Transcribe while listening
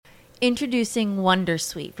Introducing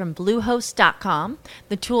Wondersuite from Bluehost.com,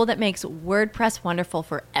 the tool that makes WordPress wonderful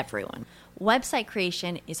for everyone. Website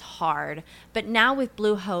creation is hard, but now with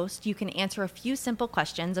Bluehost, you can answer a few simple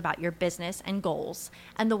questions about your business and goals,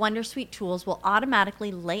 and the Wondersuite tools will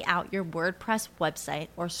automatically lay out your WordPress website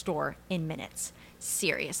or store in minutes.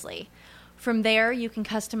 Seriously. From there, you can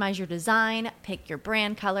customize your design, pick your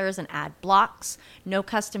brand colors, and add blocks. No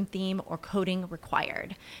custom theme or coding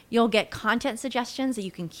required. You'll get content suggestions that you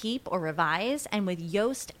can keep or revise, and with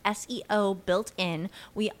Yoast SEO built in,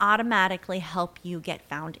 we automatically help you get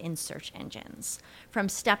found in search engines. From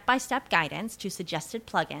step-by-step guidance to suggested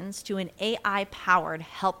plugins to an AI-powered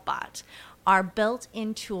help bot, our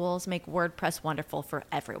built-in tools make WordPress wonderful for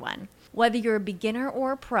everyone. Whether you're a beginner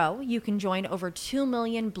or a pro, you can join over 2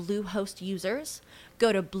 million Bluehost users.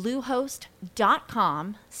 Go to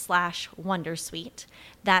bluehost.com/wondersuite.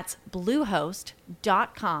 That's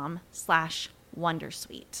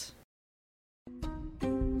bluehost.com/wondersuite.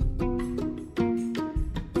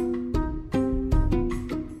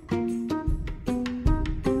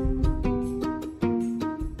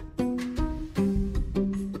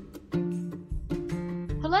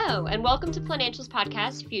 Hello, and welcome to Planancial's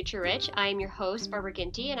podcast, Future Rich. I am your host, Barbara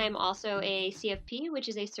Ginty, and I'm also a CFP, which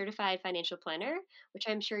is a Certified Financial Planner, which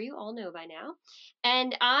I'm sure you all know by now.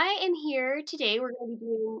 And I am here today. We're going to be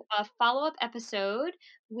doing a follow-up episode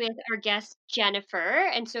with our guest, Jennifer.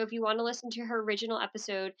 And so if you want to listen to her original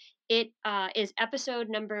episode, it is episode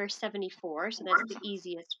number 74. So that's the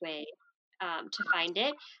easiest way to find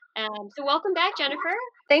it. So welcome back, Jennifer.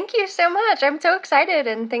 Thank you so much. I'm so excited,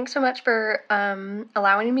 and thanks so much for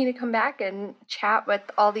allowing me to come back and chat with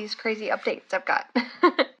all these crazy updates I've got.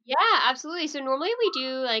 Yeah, absolutely. So normally we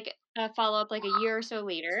do like a follow up like a year or so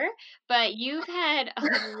later, but you've had a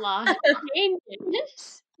lot of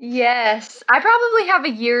changes. Yes, I probably have a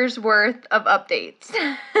year's worth of updates.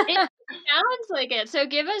 It sounds like it. So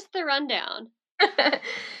give us the rundown.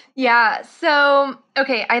 Yeah, so,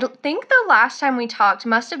 okay, I think the last time we talked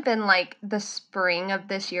must have been like the spring of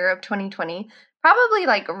this year of 2020, probably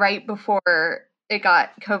like right before it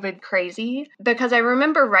got COVID crazy, because I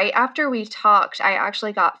remember right after we talked, I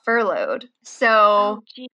actually got furloughed. So,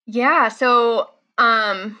 yeah, so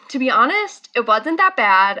to be honest, it wasn't that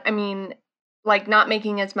bad. I mean, like not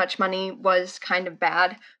making as much money was kind of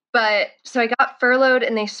bad. But so I got furloughed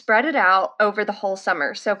and they spread it out over the whole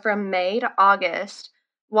summer. So from May to August,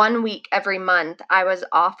 1 week every month, I was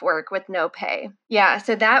off work with no pay. Yeah,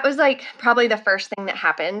 so that was like probably the first thing that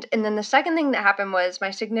happened. And then the second thing that happened was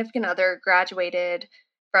my significant other graduated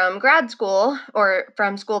from grad school or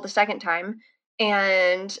from school the second time.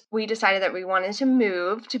 And we decided that we wanted to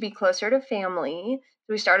move to be closer to family.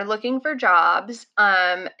 We started looking for jobs,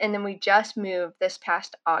 and then we just moved this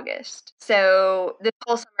past August. So this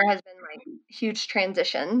whole summer has been like huge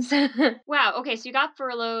transitions. Wow. Okay, so you got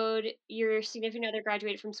furloughed, your significant other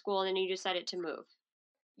graduated from school, and then you decided to move.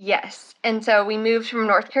 Yes. And so we moved from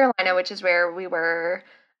North Carolina, which is where we were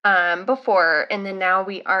before, and then now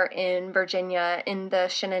we are in Virginia in the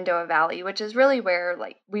Shenandoah Valley, which is really where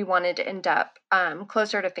like we wanted to end up,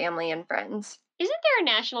 closer to family and friends. Isn't there a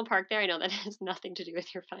national park there? I know that has nothing to do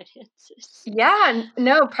with your finances. Yeah,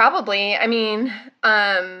 no, probably. I mean,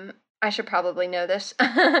 I should probably know this.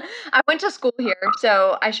 I went to school here,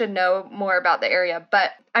 so I should know more about the area.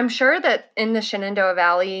 But I'm sure that in the Shenandoah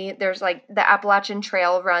Valley, there's like the Appalachian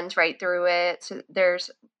Trail runs right through it. So there's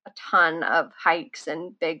a ton of hikes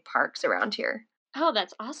and big parks around here. Oh,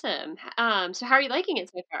 that's awesome. So how are you liking it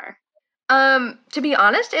so far? To be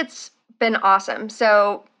honest, it's been awesome.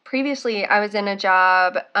 So previously, I was in a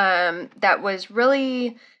job that was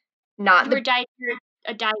really not You're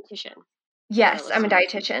a dietitian. Yes, I'm a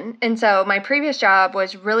dietitian. And so my previous job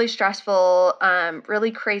was really stressful,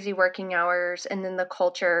 really crazy working hours, and then the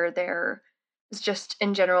culture there is just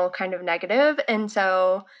in general kind of negative. And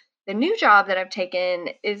so the new job that I've taken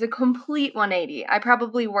is a complete 180. I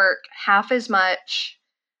probably work half as much.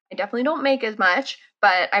 I definitely don't make as much,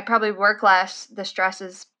 but I probably work less. The stress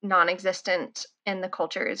is non-existent and the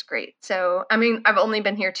culture is great. So, I mean, I've only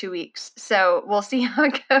been here 2 weeks, so we'll see how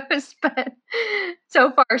it goes, but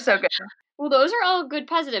so far so good. Well, those are all good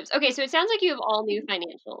positives. Okay, so it sounds like you have all new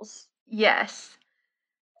financials. Yes.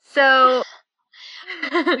 So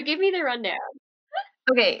give me the rundown.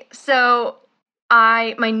 Okay, so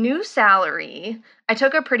my new salary, I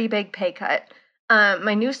took a pretty big pay cut.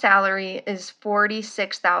 My new salary is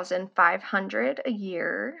 46,500 a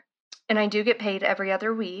year, and I do get paid every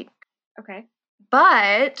other week. Okay.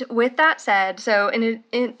 But with that said, so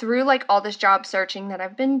through like all this job searching that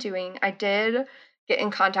I've been doing, I did get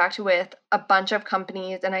in contact with a bunch of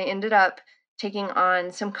companies, and I ended up taking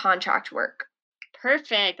on some contract work.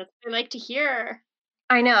 Perfect. That's what I like to hear.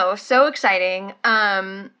 I know, so exciting.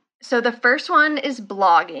 So the first one is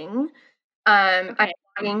blogging. I'm Okay.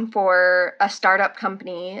 blogging for a startup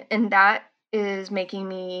company, and that is making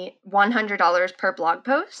me $100 per blog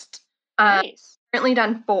post. Nice. Currently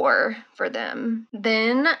done 4 for them.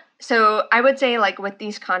 Then, so I would say like with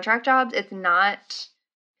these contract jobs, it's not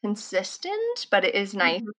consistent, but it is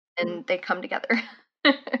nice Mhm. and they come together.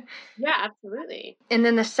 Yeah, absolutely. And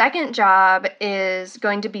then the second job is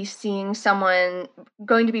going to be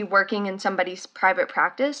going to be working in somebody's private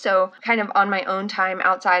practice. So, kind of on my own time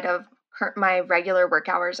outside of my regular work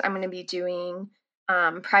hours, I'm going to be doing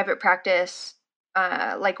private practice,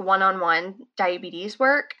 like one on one diabetes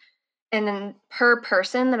work. And then per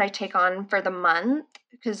person that I take on for the month,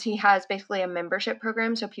 because he has basically a membership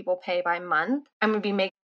program, so people pay by month, I'm going to be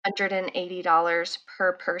making $180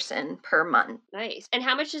 per person per month. Nice. And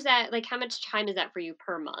how much is that? Like, how much time is that for you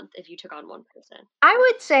per month if you took on one person? I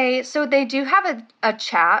would say so. They do have a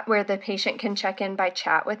chat where the patient can check in by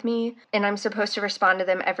chat with me, and I'm supposed to respond to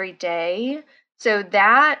them every day. So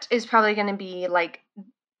that is probably going to be like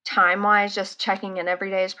time wise, just checking in every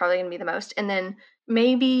day is probably going to be the most. And then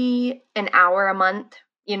maybe an hour a month,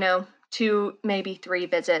 2, maybe 3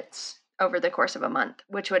 visits over the course of a month,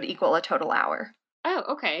 which would equal a total hour. Oh,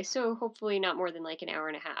 okay. So hopefully not more than like an hour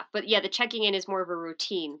and a half. But yeah, the checking in is more of a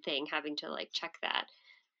routine thing, having to like check that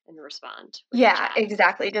and respond with the Yeah, chat.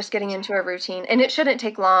 exactly. Just getting into a routine. And it shouldn't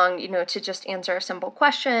take long, to just answer a simple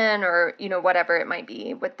question or, whatever it might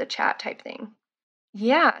be with the chat type thing.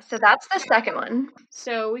 Yeah, so that's the second one.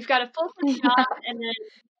 So we've got a full-time Yeah. job and then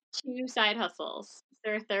 2 side hustles. Is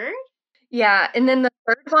there a third? Yeah, and then the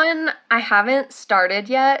third one I haven't started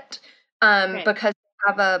yet, Okay. because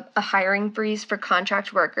I have a hiring freeze for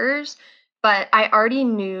contract workers, but I already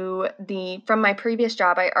knew from my previous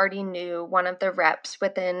job, I already knew one of the reps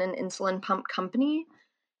within an insulin pump company.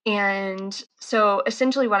 And so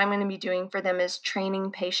essentially what I'm going to be doing for them is training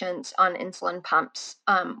patients on insulin pumps,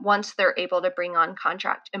 once they're able to bring on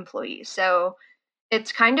contract employees. So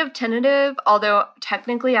it's kind of tentative, although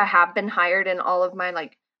technically I have been hired and all of my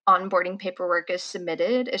like onboarding paperwork is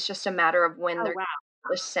submitted. It's just a matter of when Oh, they're wow.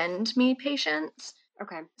 going to send me patients.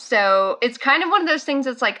 Okay. So it's kind of one of those things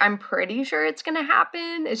that's like I'm pretty sure it's going to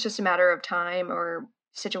happen. It's just a matter of time or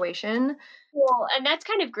situation. Well, and that's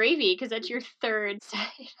kind of gravy because that's your third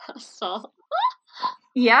side hustle.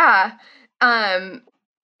 Yeah. Um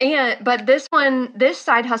but this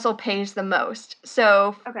side hustle pays the most.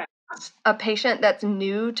 So Okay. a patient that's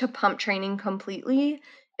new to pump training completely,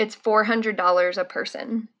 it's $400 a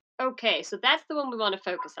person. Okay, so that's the one we want to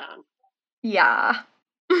focus on. Yeah.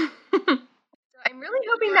 So I'm really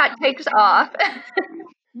hoping that takes off.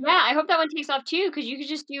 Yeah, I hope that one takes off too because you could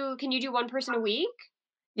just can you do one person a week?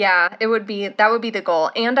 Yeah, that would be the goal.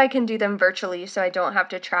 And I can do them virtually so I don't have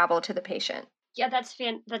to travel to the patient. Yeah, that's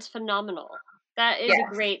phenomenal. That is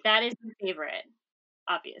Yes. that is my favorite,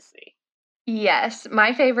 obviously. Yes,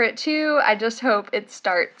 my favorite too. I just hope it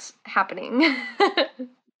starts happening.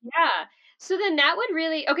 Yeah. So then that would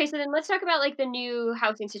really okay, so then let's talk about like the new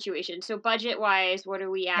housing situation. So budget wise, what are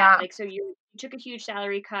we at? Yeah. Like so you took a huge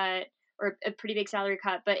salary cut or a pretty big salary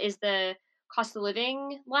cut, but is the cost of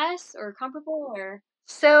living less or comparable or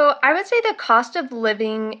So I would say the cost of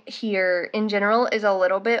living here in general is a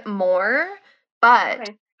little bit more, but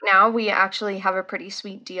okay. now we actually have a pretty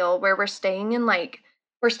sweet deal where we're staying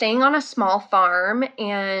on a small farm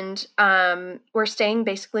and we're staying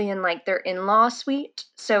basically in like their in-law suite.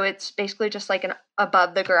 So it's basically just like an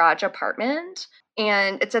above the garage apartment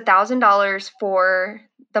and it's $1,000 for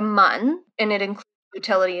the month and it includes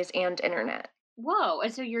utilities and internet. Whoa.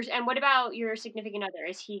 And so you're and what about your significant other?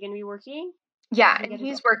 Is he gonna be working? Does Yeah, he and get a job?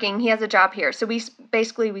 he's working. He has a job here. So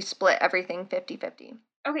basically we split everything 50-50.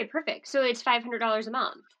 Okay, perfect. So it's $500 a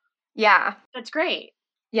month. Yeah. That's great.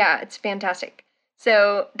 Yeah, it's fantastic.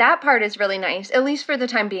 So that part is really nice, at least for the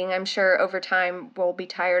time being. I'm sure over time we'll be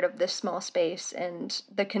tired of this small space and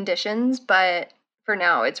the conditions, but for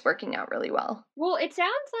now it's working out really well. Well, it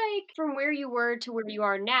sounds like from where you were to where you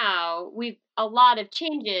are now, we've a lot of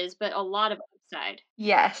changes, but a lot of upside.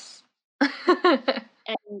 Yes.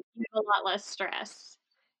 And you have a lot less stress.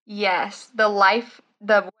 Yes,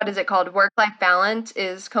 what is it called? Work-life balance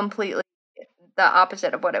is completely the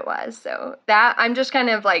opposite of what it was. So that I'm just kind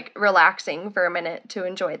of like relaxing for a minute to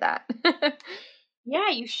enjoy that. Yeah,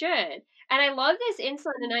 you should. And I love this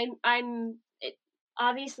insulin, and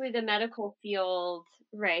obviously the medical field.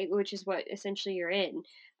 right? Which is what essentially you're in.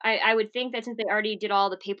 I would think that since they already did all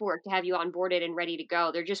the paperwork to have you onboarded and ready to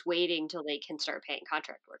go, they're just waiting till they can start paying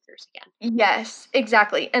contract workers again. Yes,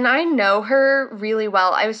 exactly. And I know her really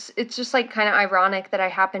well. It's just like kind of ironic that I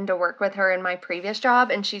happened to work with her in my previous job,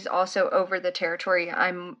 and she's also over the territory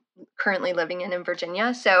I'm currently living in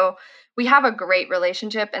Virginia. So we have a great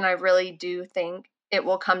relationship, and I really do think it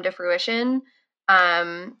will come to fruition. I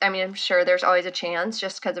mean, I'm sure there's always a chance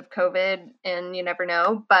just because of COVID, and you never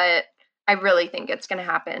know, but I really think it's going to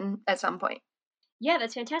happen at some point. Yeah,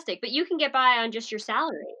 that's fantastic. But you can get by on just your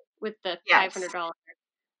salary with the Yes. $500.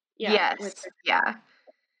 Yeah, with Yes. Yeah.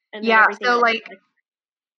 and then Yeah. everything So else. like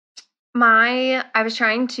I was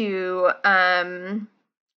trying to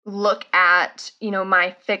look at,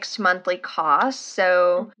 my fixed monthly costs.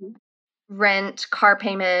 So Mhm. rent, car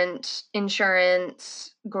payment,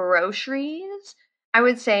 insurance, groceries. I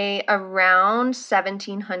would say around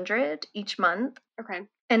 1700 each month. Okay.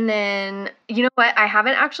 And then, you know what? I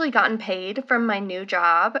haven't actually gotten paid from my new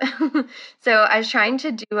job. So I was trying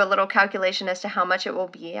to do a little calculation as to how much it will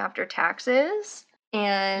be after taxes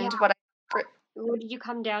Yeah. and what I What did you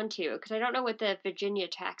come down to? Because I don't know what the Virginia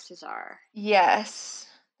taxes are. Yes,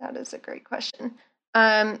 that is a great question.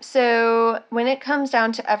 So when it comes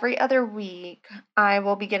down to every other week, I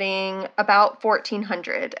will be getting about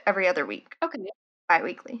 1400 every other week, Okay.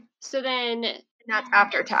 biweekly. So then And that's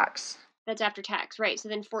after tax. that's after tax, right? So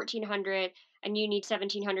then 1400 and you need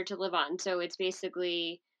 1700 to live on. So it's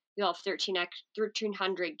basically you'll have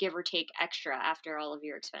 1300 give or take extra after all of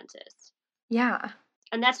your expenses. Yeah.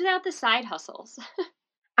 And that's without the side hustles.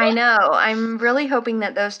 I know. I'm really hoping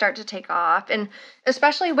that those start to take off. And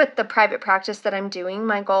especially with the private practice that I'm doing,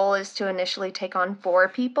 my goal is to initially take on 4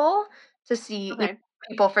 people to see, Okay.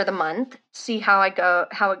 people for the month, see how it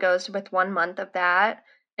goes with 1 month of that.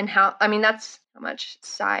 And I mean, that's how much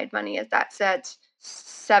side money is that? So that's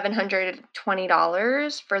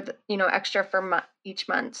 $720 for extra for each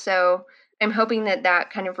month. So I'm hoping that that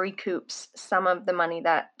kind of recoups some of the money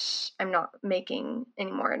that I'm not making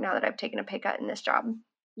anymore now that I've taken a pay cut in this job.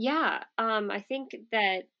 Yeah. I think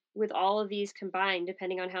that with all of these combined,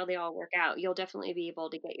 depending on how they all work out, you'll definitely be able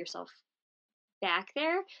to get yourself back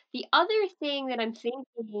there. The other thing that I'm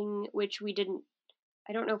thinking, which we didn't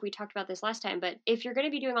I don't know if we talked about this last time, but if you're going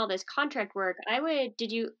to be doing all this contract work, are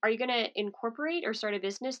you going to incorporate or start a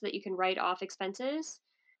business so that you can write off expenses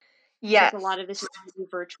since a Yes. lot of this is going to be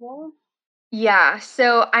virtual? Yeah.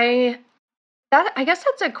 So I guess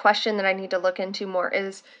that's a question that I need to look into more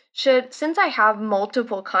is since I have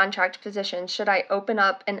multiple contract positions, should I open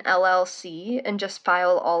up an LLC and just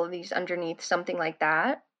file all of these underneath something like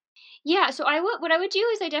that? Yeah, so what I would do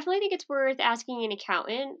is I definitely think it's worth asking an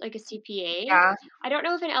accountant, like a CPA. Yeah. I don't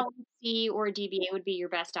know if an LLC or a DBA would be your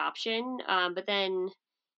best option, but then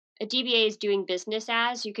a DBA is doing business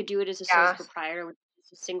as. You could do it as a sole Yeah. proprietor, which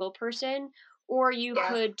is a single person, or you Yeah.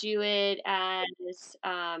 could do it as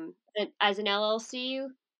an LLC,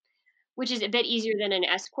 which is a bit easier than an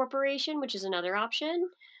S corporation, which is another option.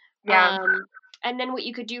 Yeah. Um, and then what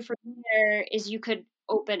you could do from there is you could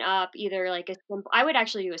open up either like a simple. I would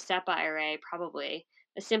actually do a SEP IRA, probably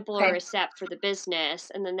a simple or Okay. a SEP for the business,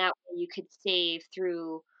 and then that way you could save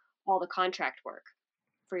through all the contract work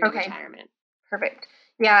for your Okay. retirement. Perfect.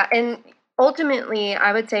 Yeah, and ultimately,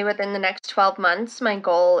 I would say within the next 12 months, my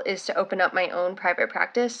goal is to open up my own private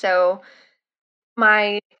practice. So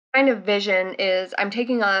my kind of vision is I'm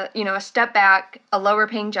taking a step back, a lower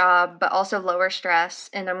paying job, but also lower stress,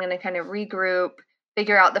 and I'm going to kind of regroup,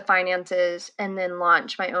 figure out the finances, and then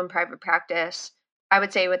launch my own private practice. I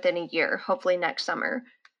would say within a year, hopefully next summer.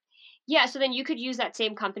 Yeah, so then you could use that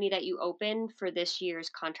same company that you opened for this year's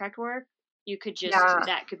contract work. You could just Yeah.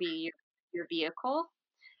 that could be your vehicle.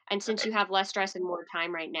 And since you Perfect. have less stress and more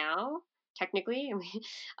time right now, technically,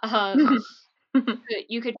 um,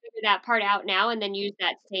 you could figure that part out now and then use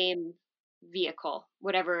that same vehicle,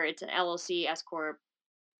 whatever it's an LLC, S corp,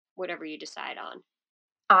 whatever you decide on.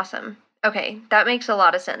 Awesome. Okay, that makes a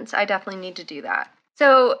lot of sense. I definitely need to do that.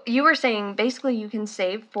 So you were saying basically you can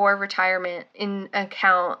save for retirement in an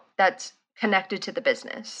account that's connected to the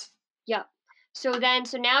business. Yep. So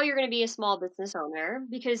now you're going to be a small business owner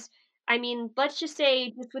because I mean, let's just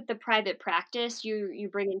say just with the private practice, you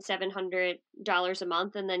bring in $700 a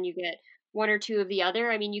month, and then you get one or two of the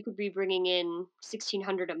other. I mean, you could be bringing in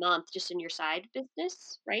 1,600 a month just in your side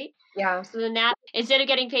business, right? Yeah. So then that instead of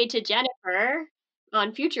getting paid to Jennifer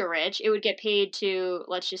on Future Rich, it would get paid to,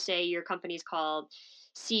 let's just say your company's called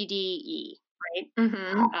CDE, right?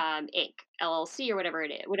 Mhm. Inc. LLC or whatever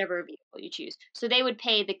it is, whatever vehicle you choose. So they would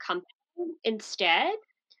pay the company instead.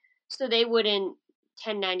 So they wouldn't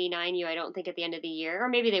 1099 you, I don't think, at the end of the year, or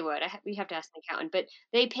maybe they would. We have to ask an accountant, but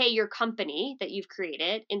they pay your company that you've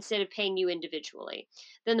created instead of paying you individually.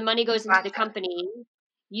 Then the money goes into the Gotcha. company.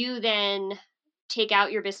 You then take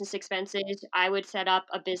out your business expenses. I would set up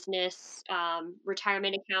a business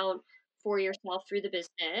retirement account for yourself through the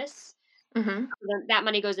business. Mm-hmm. Then that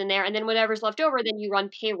money goes in there, and then whatever's left over, then you run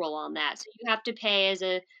payroll on that. So you have to pay as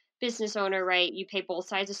a business owner, right? You pay both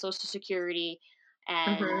sides of Social Security and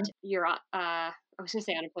Mm-hmm. your I was going to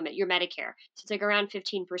say unemployment, your Medicare. So it's like around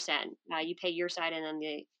 15%. You pay your side and then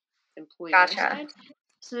the employer Gotcha. side.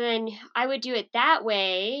 So then I would do it that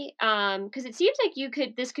way, because it seems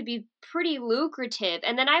like this could be pretty lucrative.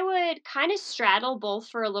 And then I would kind of straddle both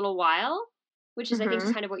for a little while, which is I think is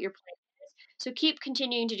Mm-hmm. kind of what you're planning. So keep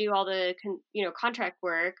continuing to do all the contract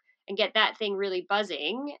work and get that thing really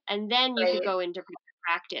buzzing, and then you could Right. go into private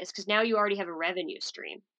practice because now you already have a revenue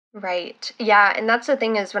stream. Right. Yeah, and that's the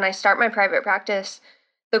thing is when I start my private practice,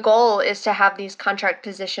 the goal is to have these contract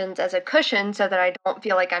positions as a cushion so that I don't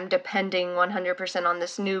feel like I'm depending 100% on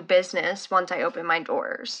this new business once I open my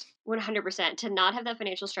doors. 100%. To not have that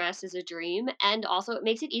financial stress is a dream, and also it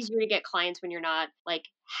makes it easier to get clients when you're not like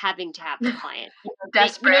having to have the client. You know what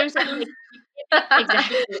Desperate. I'm saying? Like,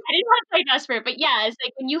 exactly. I didn't want to say desperate, but yeah, it's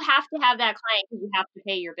like when you have to have that client because you have to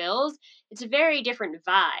pay your bills, it's a very different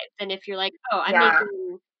vibe than if you're like, oh, I'm Yeah.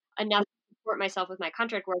 making enough to support myself with my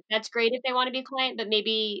contract work. That's great if they want to be a client, but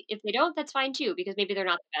maybe if they don't, that's fine too, because maybe they're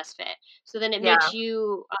not the best fit. So then it Yeah. makes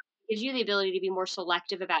you, gives you the ability to be more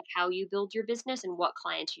selective about how you build your business and what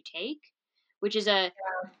clients you take, which is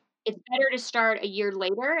it's better to start a year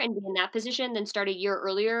later and be in that position than start a year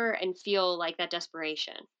earlier and feel like that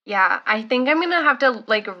desperation. Yeah, I think I'm gonna have to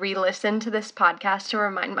like re-listen to this podcast to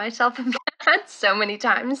remind myself of that so many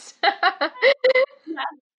times. Yeah.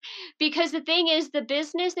 Because the thing is, the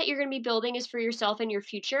business that you're going to be building is for yourself and your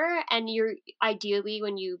future, and you're ideally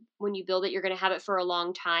when you build it, you're going to have it for a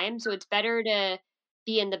long time. So it's better to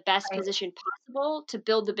be in the best Right. position possible to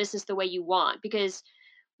build the business the way you want, because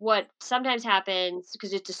what sometimes happens,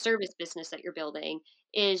 because it's a service business that you're building,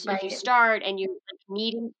 is if you Right. start and you're like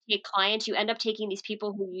needing to take clients, you end up taking these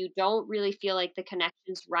people who you don't really feel like the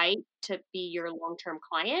connection's right to be your long-term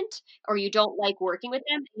client, or you don't like working with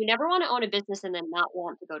them. You never want to own a business and then not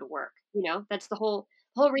want to go to work. That's the whole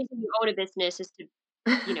reason you own a business is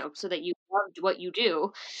to, so that you loved what you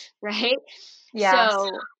do, right? Yes, So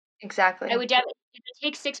I exactly. would definitely, if it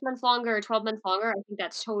takes 6 months longer or 12 months longer, I think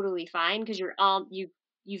that's totally fine because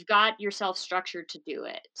you've got yourself structured to do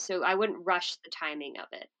it. So I wouldn't rush the timing of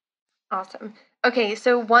it. Awesome. Okay,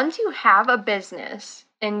 so once you have a business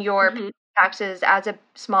and you're paying hmm taxes as a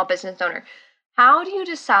small business owner, how do you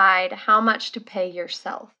decide how much to pay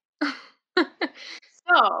yourself?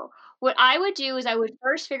 So what I would do is I would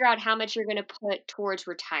first figure out how much you're going to put towards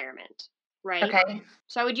retirement, right? Okay.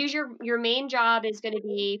 So I would use your main job is going to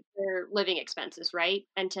be for living expenses, right?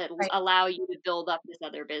 And to Right. allow you to build up this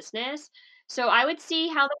other business. So I would see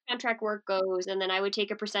how the contract work goes, and then I would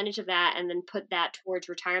take a percentage of that and then put that towards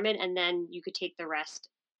retirement, and then you could take the rest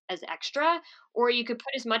as extra, or you could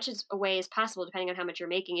put as much as away as possible depending on how much you're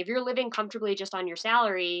making. If you're living comfortably just on your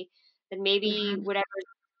salary, then maybe Mhm. whatever's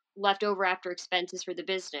left over after expenses for the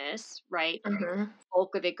business, right? Mhm.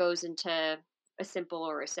 Bulk of it goes into a simple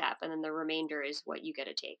or a SEP, and then the remainder is what you get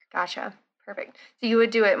to take. Gotcha. Perfect. So you would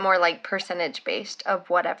do it more like percentage based of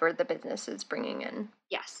whatever the business is bringing in.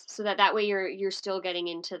 Yes, so that way you're still getting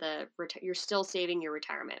into you're still saving your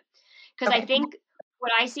retirement. Because I Okay. think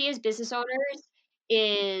what I see as business owners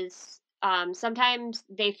is sometimes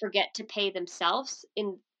they forget to pay themselves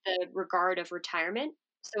in the regard of retirement.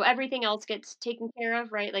 So everything else gets taken care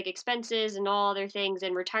of, right? Like expenses and all other things,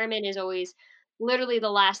 and retirement is always literally the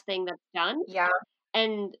last thing that's done. Yeah.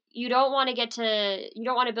 And you don't want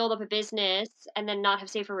to build up a business and then not have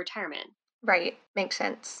saved for retirement. Right. Makes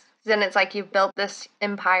sense. Then it's like you've built this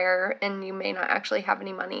empire and you may not actually have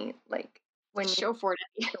any money like when you Show for it at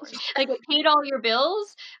the end. yours. Like, it paid all your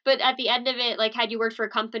bills, but at the end of it, like, had you worked for a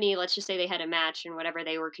company, let's just say they had a match and whatever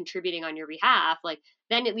they were contributing on your behalf, like,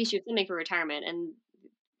 then at least you have something for retirement, and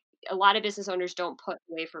a lot of business owners don't put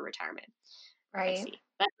away for retirement. I Right. see.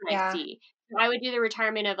 That's what I Yeah. see. So I would do the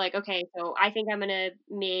retirement of, like, okay, so I think I'm gonna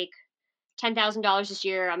make $10,000 this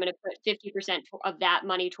year. I'm gonna put 50% of that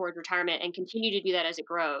money towards retirement and continue to do that as it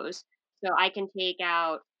grows, so I can take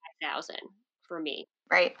out 5,000 for me.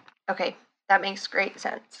 Right. Okay. That makes great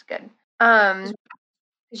sense. Good. Yeah, Um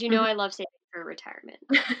because mhm. I love saving for retirement.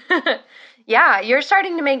 Yeah, you're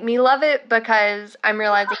starting to make me love it because I'm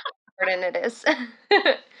realizing how important it is.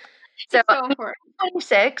 So It's so important.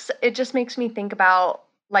 26, it just makes me think about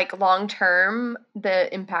like long term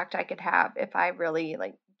the impact I could have if I really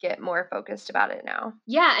like get more focused about it now.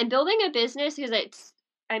 Yeah, and building a business, because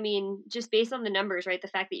just based on the numbers, right? The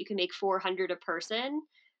fact that you can make 400 a person,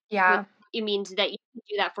 Yeah. it means that you can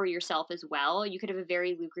do that for yourself as well. You could have a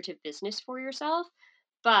very lucrative business for yourself,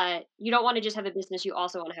 but you don't want to just have a business. You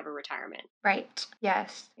also want to have a retirement. Right.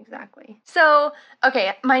 Yes, exactly. So,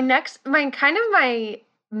 okay, my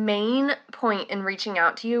main point in reaching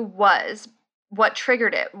out to you was what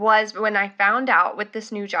triggered it was when I found out with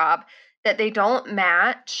this new job that they don't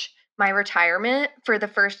match my retirement for the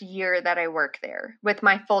first year that I work there with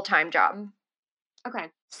my full-time job. Okay.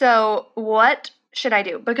 So, what should I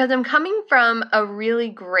do? Because I'm coming from a really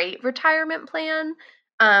great retirement plan.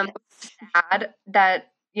 Sad that,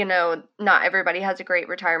 not everybody has a great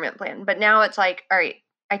retirement plan. But now it's like, all right,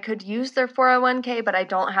 I could use their 401k, but I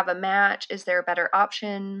don't have a match. Is there a better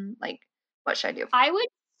option? Like, what should I do? I would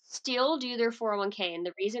still do their 401k, and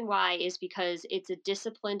the reason why is because it's a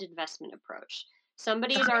disciplined investment approach.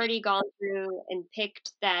 Somebody's already gone through and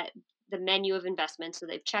picked the menu of investments, so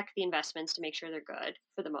they've checked the investments to make sure they're good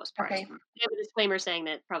for the most part. Okay. They have a disclaimer saying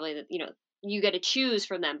that probably that you get to choose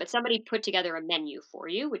from them, but somebody put together a menu for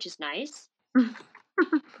you, which is nice.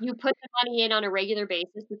 You put the money in on a regular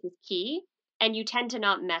basis, which is key, and you tend to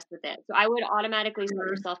not mess with it. So I would automatically set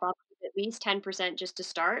yourself up with at least 10% just to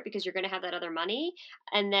start, because you're going to have that other money.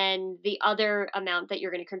 And then the other amount that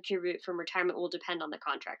you're going to contribute from retirement will depend on the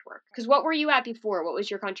contract work. Because what were you at before? What was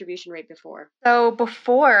your contribution rate before? So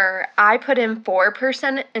before I put in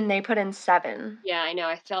 4% and they put in 7%. Yeah, I know.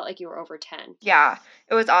 I felt like you were over 10. Yeah,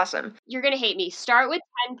 it was awesome. You're going to hate me. Start with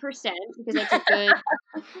 10% because that's a good.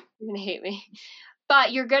 You're going to hate me.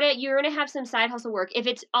 But you're gonna have some side hustle work. If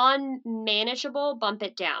it's unmanageable, bump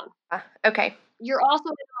it down. Okay. You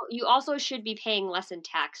also should be paying less in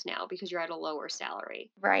tax now because you're at a lower salary.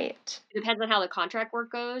 Right. It depends on how the contract work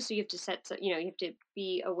goes, so you have to you have to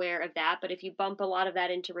be aware of that. But if you bump a lot of that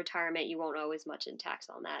into retirement, you won't owe as much in tax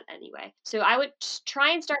on that anyway. So I would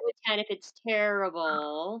try and start with 10. If it's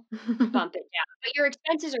terrible, bump it down. But your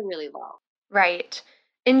expenses are really low. Right.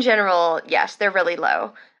 In general, yes, they're really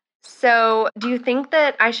low. So, do you think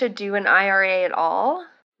that I should do an IRA at all?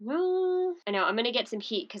 Well, I know I'm gonna get some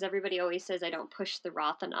heat because everybody always says I don't push the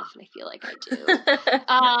Roth enough, and I feel like I do.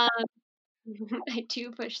 I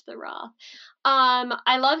do push the Roth.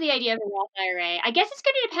 I love the idea of a Roth IRA. I guess it's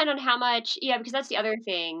going to depend on how much. Yeah, because that's the other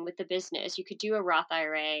thing with the business. You could do a Roth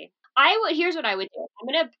IRA. Here's what I would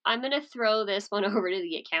do. I'm gonna throw this one over to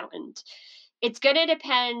the accountant. It's going to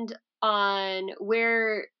depend on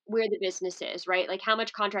where the business is, right? Like how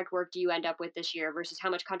much contract work do you end up with this year versus how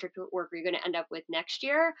much contract work are you going to end up with next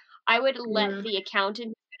year? I would let the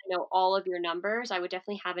accountant know all of your numbers. I would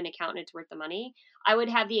definitely have an accountant that's worth the money. I would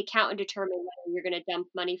have the accountant determine whether you're going to dump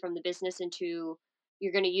money from the business into,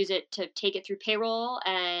 you're going to use it to take it through payroll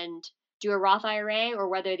and do a Roth IRA, or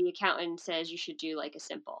whether the accountant says you should do like a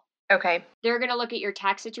simple. Okay. They're going to look at your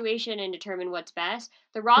tax situation and determine what's best.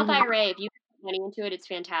 The Roth IRA, if you put money into it, it's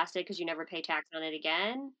fantastic because you never pay tax on it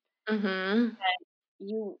again. Mm-hmm.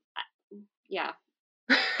 Yeah.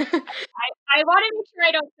 I want to make sure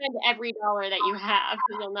I don't spend every dollar that you have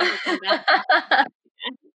because you'll never come back.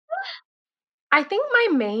 I think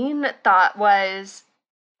my main thought was,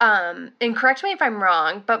 and correct me if I'm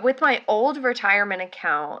wrong, but with my old retirement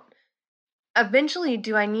account, eventually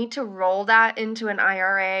do I need to roll that into an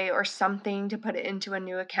IRA or something to put it into a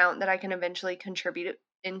new account that I can eventually contribute it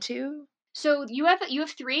into? So you have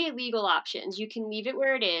 3 legal options. You can leave it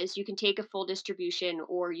where it is, you can take a full distribution,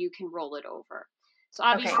 or you can roll it over. So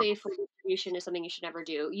obviously, full distribution is something you should never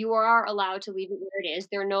do. You are allowed to leave it where it is.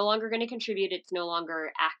 They're no longer going to contribute. It's no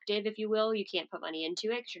longer active, if you will. You can't put money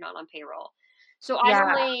into it because you're not on payroll. So I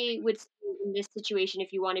only would say in this situation,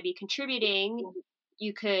 if you want to be contributing,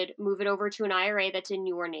 you could move it over to an IRA that's in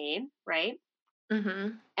your name, right? Mm-hmm.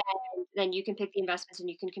 And then you can pick the investments and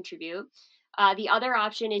you can contribute. The other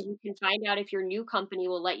option is you can find out if your new company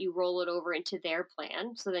will let you roll it over into their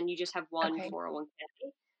plan. So then you just have one 401k,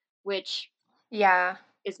 which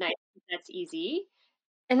is nice. That's easy.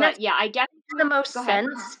 And but that's yeah, I definitely the most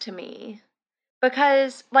sense to me.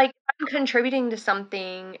 Because, like, I'm contributing to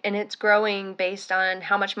something and it's growing based on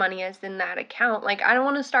how much money is in that account. Like, I don't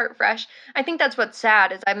want to start fresh. I think that's what's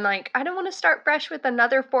sad is I'm like, I don't want to start fresh with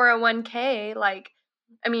another 401k. Like,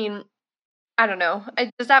 I mean, I don't know.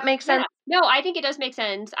 Does that make sense? Yeah. No, I think it does make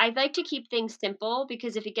sense. I'd like to keep things simple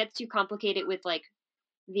because if it gets too complicated with like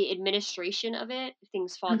the administration of it,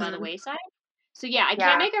 things fall by the wayside. So yeah, I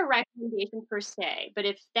can't make a recommendation per se, but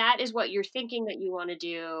if that is what you're thinking that you want to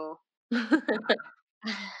do,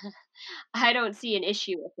 I don't see an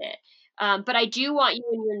issue with it. But I do want you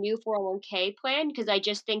in your new 401k plan because I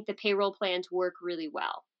just think the payroll plans work really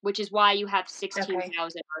well, which is why you have 16,000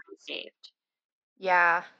 Okay. already saved.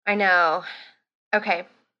 Yeah, I know. Okay.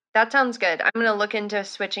 That sounds good. I'm gonna look into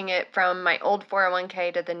switching it from my old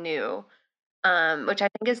 401k to the new, which I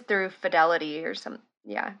think is through Fidelity or some.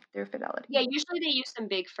 Yeah, through Yeah, Fidelity. usually they use some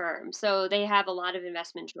big firms, so they have a lot of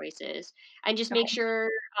investment choices. And just make Okay. sure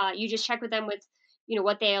you just check with them with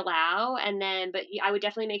what they allow, and then I would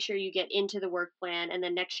definitely make sure you get into the work plan, and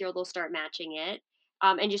then next year they'll start matching it.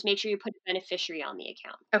 And just make sure you put a beneficiary on the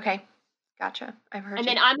account. Okay. Gotcha. I've heard And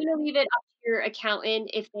you. then I'm going to leave it up to your accountant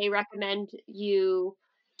if they recommend you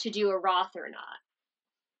to do a Roth or not.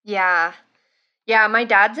 Yeah. Yeah, my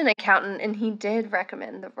dad's an accountant and he did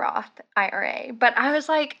recommend the Roth IRA, but I was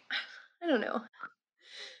like, I don't know.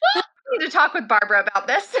 I need to talk with Barbara about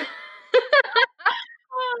this.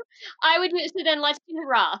 I would do so. Then let's do the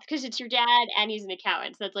Roth because it's your dad and he's an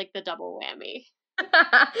accountant. So that's like the double whammy.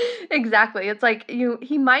 Exactly. It's like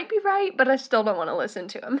he might be right, but I still don't want to listen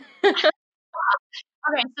to him.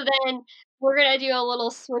 Okay, so then we're gonna do a little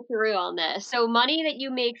switcheroo on this. So money that you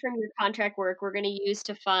make from your contract work, we're gonna use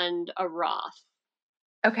to fund a Roth.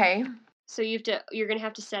 Okay, So you're gonna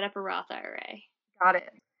have to set up a Roth IRA. got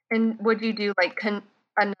it. And would you do like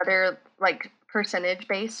another like percentage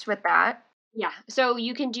base with that? Yeah. So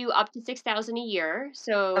you can do up to 6,000 a year. Oh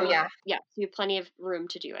So yeah, yeah, so you have plenty of room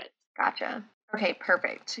to do it. gotcha. Okay,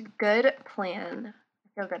 perfect. Good plan.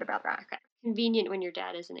 I feel good about that. Okay. Convenient when your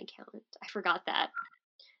dad is an accountant. I forgot that.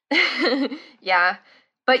 Yeah.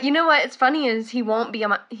 But you know what? It's funny is he won't be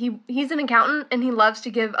he's an accountant and he loves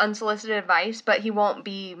to give unsolicited advice, but he won't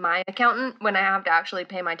be my accountant when I have to actually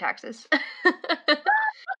pay my taxes.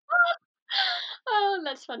 Oh,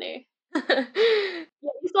 that's funny. Yeah,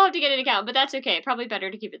 you still have to get an account, but that's okay. Probably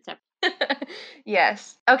better to keep it separate.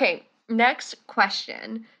 Yes. Okay, next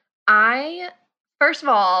question. I First of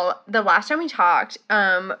all, the last time we talked,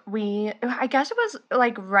 I guess it was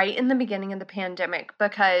like right in the beginning of the pandemic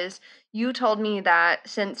because you told me that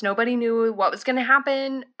since nobody knew what was going to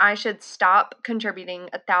happen, I should stop contributing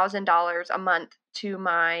 $1,000 a month to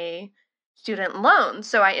my student loan.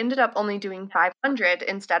 So I ended up only doing 500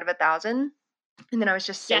 instead of 1,000, and then I was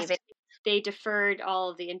just Yes, saving. they deferred all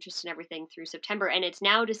of the interest and everything through September, and it's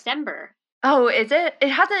now December. Oh, is it? I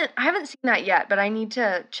haven't seen that yet, but I need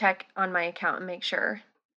to check on my account and make sure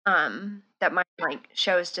that mine like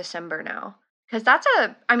shows December now. Cuz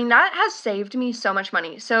I mean that has saved me so much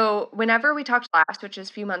money. So, whenever we talked last, which is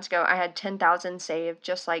a few months ago, I had 10,000 saved,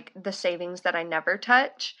 just like the savings that I never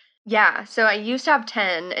touch. Yeah, so I used to have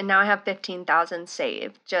 10 and now I have 15,000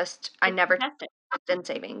 saved. Just I That's never fantastic. touched in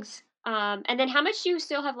savings. And then how much do you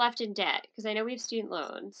still have left in debt? Because I know we have student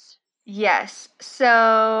loans. Yes.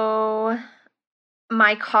 So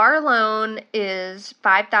my car loan is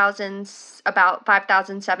 5,000 about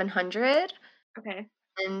 5,700 Okay.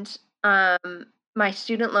 and my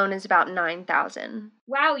student loan is about 9,000.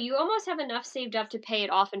 Wow, you almost have enough saved up to pay it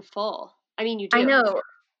off in full. I mean, you I do. know.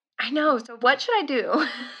 I know. So what should I do?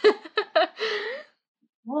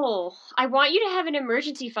 Oh, I want you to have an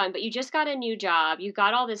emergency fund, but you just got a new job. You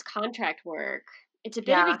got all this contract work. It's a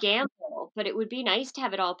bit of a Yeah. gamble, but it would be nice to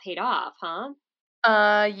have it all paid off, huh?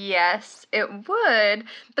 Yes, it would.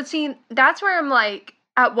 But see, that's where I'm like,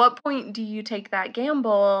 at what point do you take that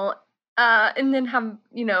gamble? And then have,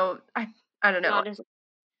 I don't know. Not as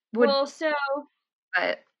Would well, so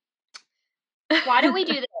but why don't we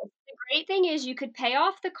do this? The great thing is you could pay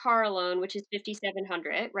off the car loan, which is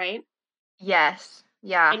 5,700, right? Yes.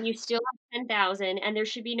 Yeah. And you still have 10,000 and there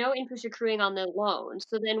should be no interest accruing on the loan.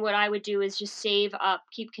 So then what I would do is just save up,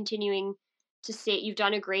 keep continuing to save. You've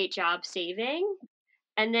done a great job saving.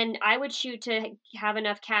 And then I would shoot to have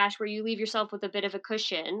enough cash where you leave yourself with a bit of a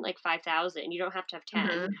cushion, like 5,000. You don't have to have 10.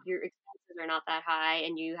 Mhm. Your expenses are not that high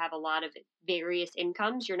and you have a lot of various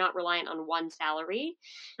incomes. You're not reliant on one salary.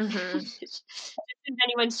 Mhm. Just if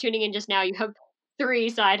anyone's tuning in just now, you have 3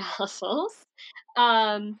 side hustles.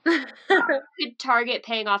 Um, could target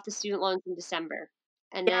paying off the student loans in December.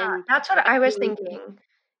 And Yeah, then that's what I was thinking.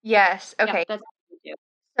 Yes, yeah, okay. that's what we do.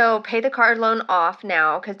 So pay the car loan off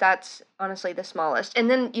now because that's honestly the smallest. And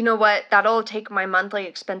then you know what? That'll take my monthly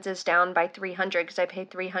expenses down by 300 because I pay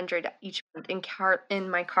 300 each month in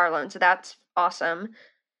my car loan. So that's awesome.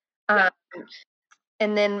 Yeah. Um,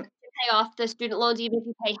 and then Pay off the student loans, even if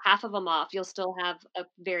you pay half of them off, you'll still have a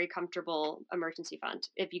very comfortable emergency fund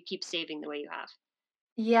if you keep saving the way you have.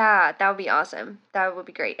 yeah, that would be awesome. That would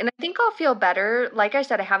be great. And I think I'll feel better. Like I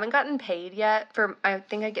said, I haven't gotten paid yet I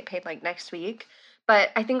think I get paid like next week. But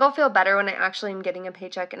I think I'll feel better when I actually am getting a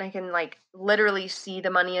paycheck and I can like literally see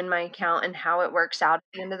the money in my account and how it works out at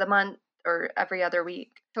the end of the month. or every other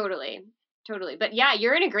week. Totally. But yeah,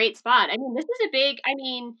 you're in a great spot. I mean, this is a big,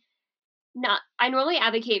 I normally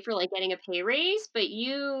advocate for like getting a pay raise, but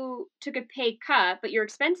you took a pay cut, but your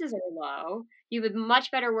expenses are low. You have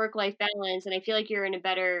much better work-life balance, and I feel like you're in a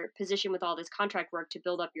better position with all this contract work to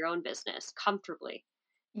build up your own business comfortably.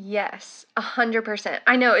 Yes, 100%.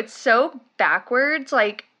 I know it's so backwards,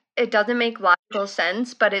 like it doesn't make logical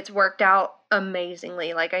sense, but it's worked out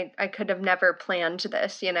amazingly. Like I could have never planned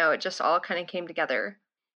this, it just all kind of came together.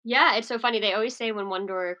 Yeah, it's so funny. They always say when one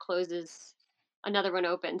door closes, another one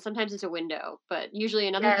opens. Sometimes it's a window, but usually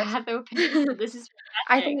another Yes. path opens. So this is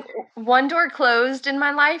I fantastic. think one door closed in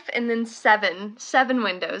my life and then seven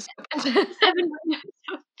windows opened. 7 windows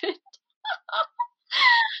opened.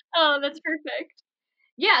 Oh, that's perfect.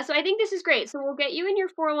 Yeah, so I think this is great. So we'll get you in your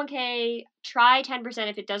 401k. Try 10%.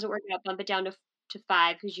 If it doesn't work out, bump it down to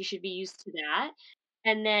 5 because you should be used to that.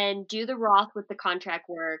 And then do the Roth with the contract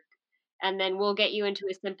work. And then we'll get you into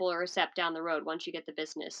a simpler SEP down the road once you get the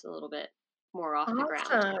business a little bit more off the ground.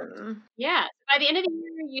 Awesome. Yeah. By the end of the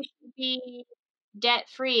year, you should be debt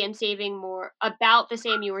free and saving more, about the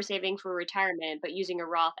same you were saving for retirement, but using a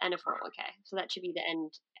Roth and a 401k. So that should be the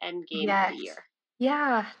end game for the Yes. year.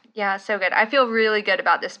 Yeah, so good. I feel really good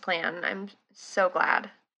about this plan. I'm so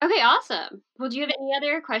glad. Okay, awesome. Well, do you have any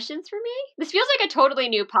other questions for me? This feels like a totally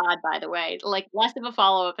new pod, by the way, like less of a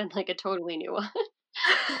follow-up and like a totally new one.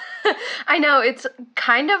 I know it's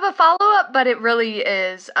kind of a follow-up, but it really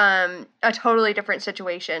is a totally different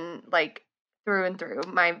situation, like through and through.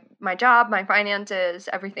 My job, my finances,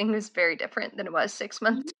 everything was very different than it was 6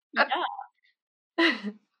 months ago. Yeah.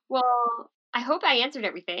 Well, I hope I answered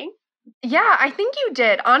everything. Yeah, I think you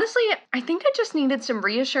did. Honestly, I think I just needed some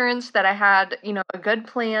reassurance that I had, a good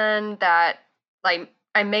plan, that like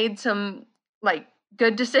I made some like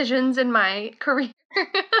good decisions in my career.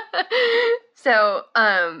 So,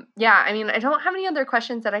 yeah, I mean, I don't have any other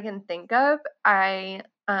questions that I can think of.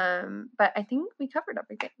 But I think we covered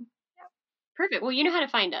everything. Yeah. Perfect. Well, you know how to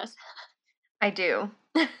find us. I do.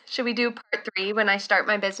 Should we do part 3 when I start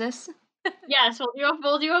my business? Yes,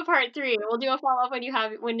 we'll do a part 3. We'll do a follow-up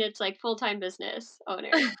when it's like full-time business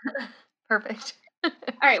owner. Perfect. All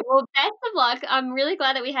right. Well, best of luck. I'm really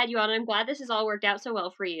glad that we had you on. I'm glad this has all worked out so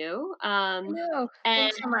well for you. I know.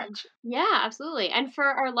 Thanks so much. Yeah, absolutely. And for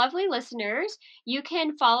our lovely listeners, you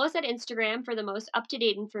can follow us at Instagram for the most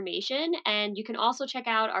up-to-date information. And you can also check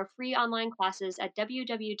out our free online classes at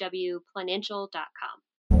www.planancial.com.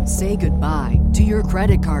 Say goodbye to your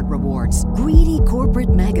credit card rewards. Greedy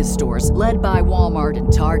corporate mega stores, led by Walmart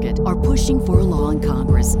and Target, are pushing for a law in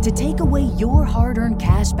Congress to take away your hard-earned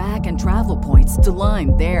cash back and travel points to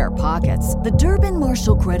line their pockets. The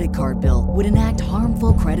Durbin-Marshall credit card bill would enact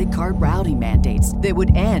harmful credit card routing mandates that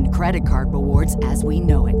would end credit card rewards as we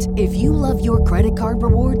know it. If you love your credit card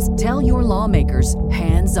rewards, tell your lawmakers,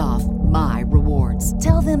 hands off my rewards.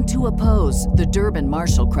 Tell them to oppose the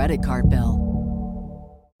Durbin-Marshall credit card bill.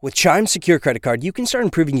 With Chime Secure Credit Card, you can start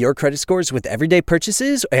improving your credit scores with everyday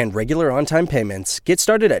purchases and regular on-time payments. Get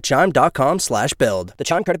started at chime.com/build. The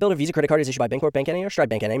Chime Credit Builder Visa Credit Card is issued by Bancorp Bank N.A. or Stride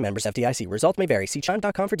Bank N.A. Members FDIC. Results may vary. See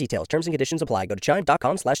chime.com for details. Terms and conditions apply. Go to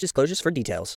chime.com/disclosures for details.